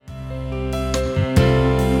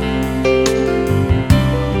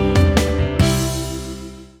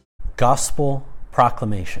Gospel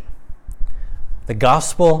proclamation. The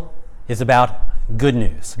gospel is about good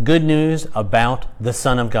news about the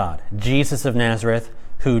Son of God, Jesus of Nazareth,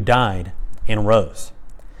 who died and rose.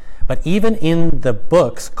 But even in the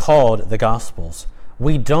books called the Gospels,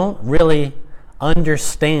 we don't really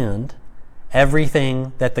understand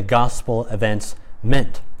everything that the gospel events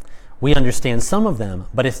meant. We understand some of them,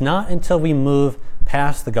 but it's not until we move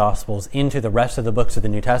past the Gospels into the rest of the books of the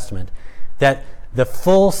New Testament that the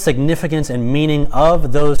full significance and meaning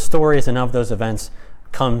of those stories and of those events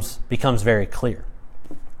becomes very clear.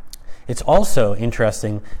 It's also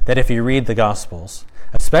interesting that if you read the Gospels,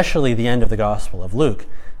 especially the end of the Gospel of Luke,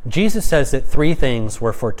 Jesus says that 3 things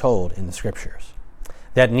were foretold in the Scriptures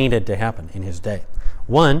that needed to happen in his day.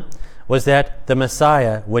 1 was that the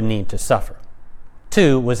Messiah would need to suffer.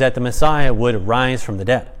 2 was that the Messiah would rise from the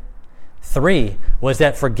dead. 3 was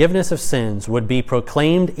that forgiveness of sins would be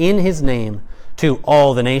proclaimed in his name to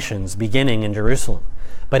all the nations, beginning in Jerusalem.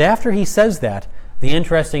 But after he says that, the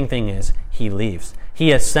interesting thing is he leaves.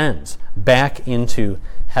 He ascends back into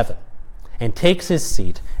heaven and takes his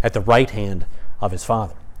seat at the right hand of his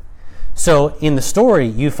Father. So in the story,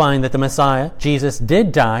 you find that the Messiah, Jesus,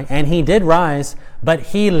 did die and he did rise, but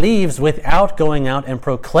he leaves without going out and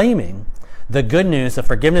proclaiming the good news of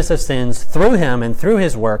forgiveness of sins through him and through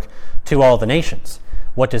his work to all the nations.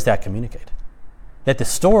 What does that communicate? That the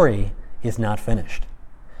story is not finished.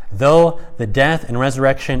 Though the death and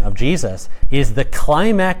resurrection of Jesus is the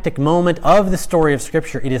climactic moment of the story of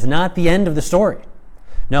Scripture, it is not the end of the story.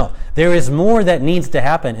 No, there is more that needs to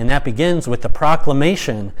happen, and that begins with the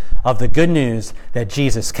proclamation of the good news that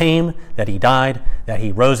Jesus came, that he died, that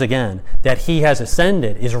he rose again, that he has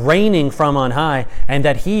ascended, is reigning from on high, and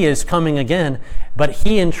that he is coming again. But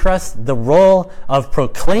he entrusts the role of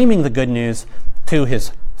proclaiming the good news to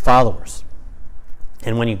his followers.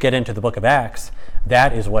 And when you get into the book of Acts,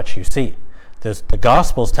 that is what you see. The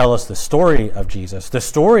Gospels tell us the story of Jesus. The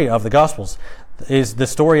story of the Gospels is the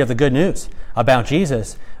story of the good news about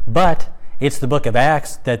Jesus, but it's the book of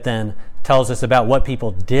Acts that then tells us about what people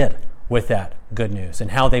did with that good news and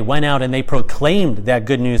how they went out and they proclaimed that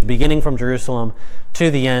good news beginning from Jerusalem to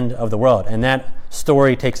the end of the world. And that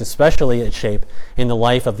story takes especially its shape in the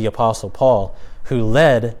life of the Apostle Paul, who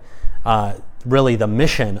led really the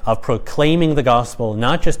mission of proclaiming the gospel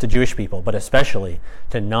not just to Jewish people, but especially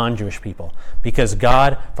to non-Jewish people. Because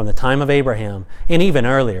God, from the time of Abraham and even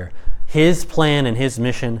earlier, his plan and his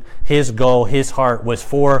mission, his goal, his heart was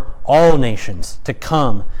for all nations to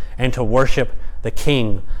come and to worship the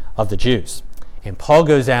King of the Jews. And Paul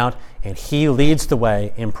goes out and he leads the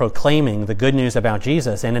way in proclaiming the good news about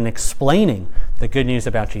Jesus and in explaining the good news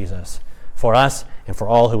about Jesus for us and for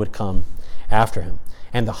all who would come after him.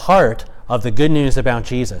 And the heart of the good news about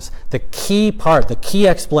Jesus, the key part, the key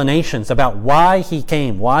explanations about why he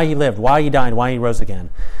came, why he lived, why he died, why he rose again,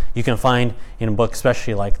 you can find in a book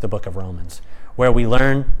especially like the book of Romans, where we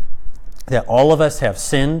learn that all of us have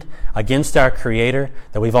sinned against our Creator,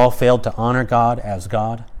 that we've all failed to honor God as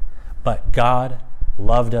God, but God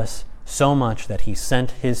loved us so much that he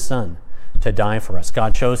sent his Son to die for us.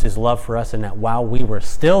 God shows his love for us in that while we were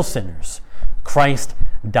still sinners, Christ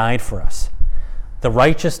died for us. The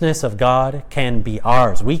righteousness of God can be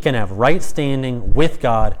ours. We can have right standing with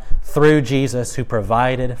God through Jesus, who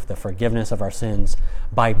provided the forgiveness of our sins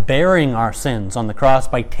by bearing our sins on the cross,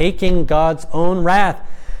 by taking God's own wrath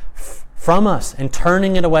from us and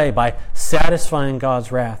turning it away, by satisfying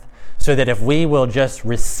God's wrath, so that if we will just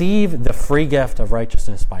receive the free gift of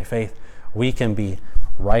righteousness by faith, we can be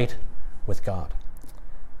right with God.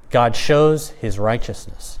 God shows his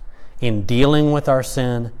righteousness in dealing with our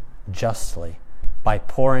sin justly, by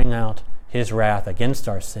pouring out his wrath against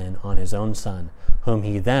our sin on his own Son, whom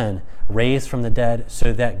he then raised from the dead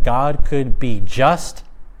so that God could be just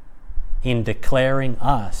in declaring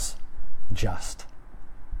us just.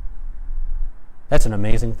 That's an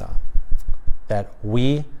amazing thought, that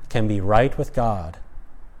we can be right with God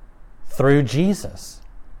through Jesus,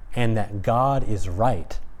 and that God is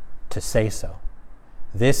right to say so.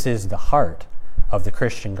 This is the heart of the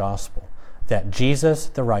Christian gospel, that Jesus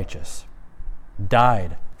the righteous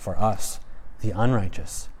died for us, the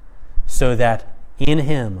unrighteous, so that in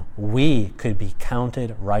him we could be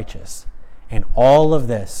counted righteous. And all of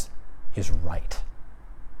this is right.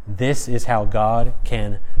 This is how God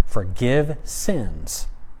can forgive sins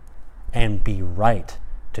and be right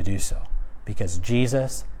to do so, because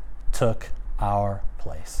Jesus took our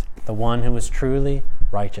place. The one who was truly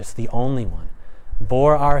righteous, the only one,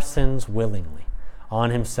 bore our sins willingly on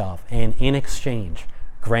himself, and in exchange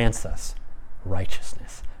grants us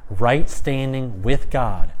righteousness, right standing with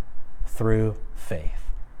God through faith.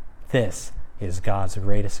 This is God's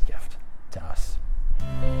greatest gift to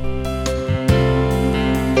us.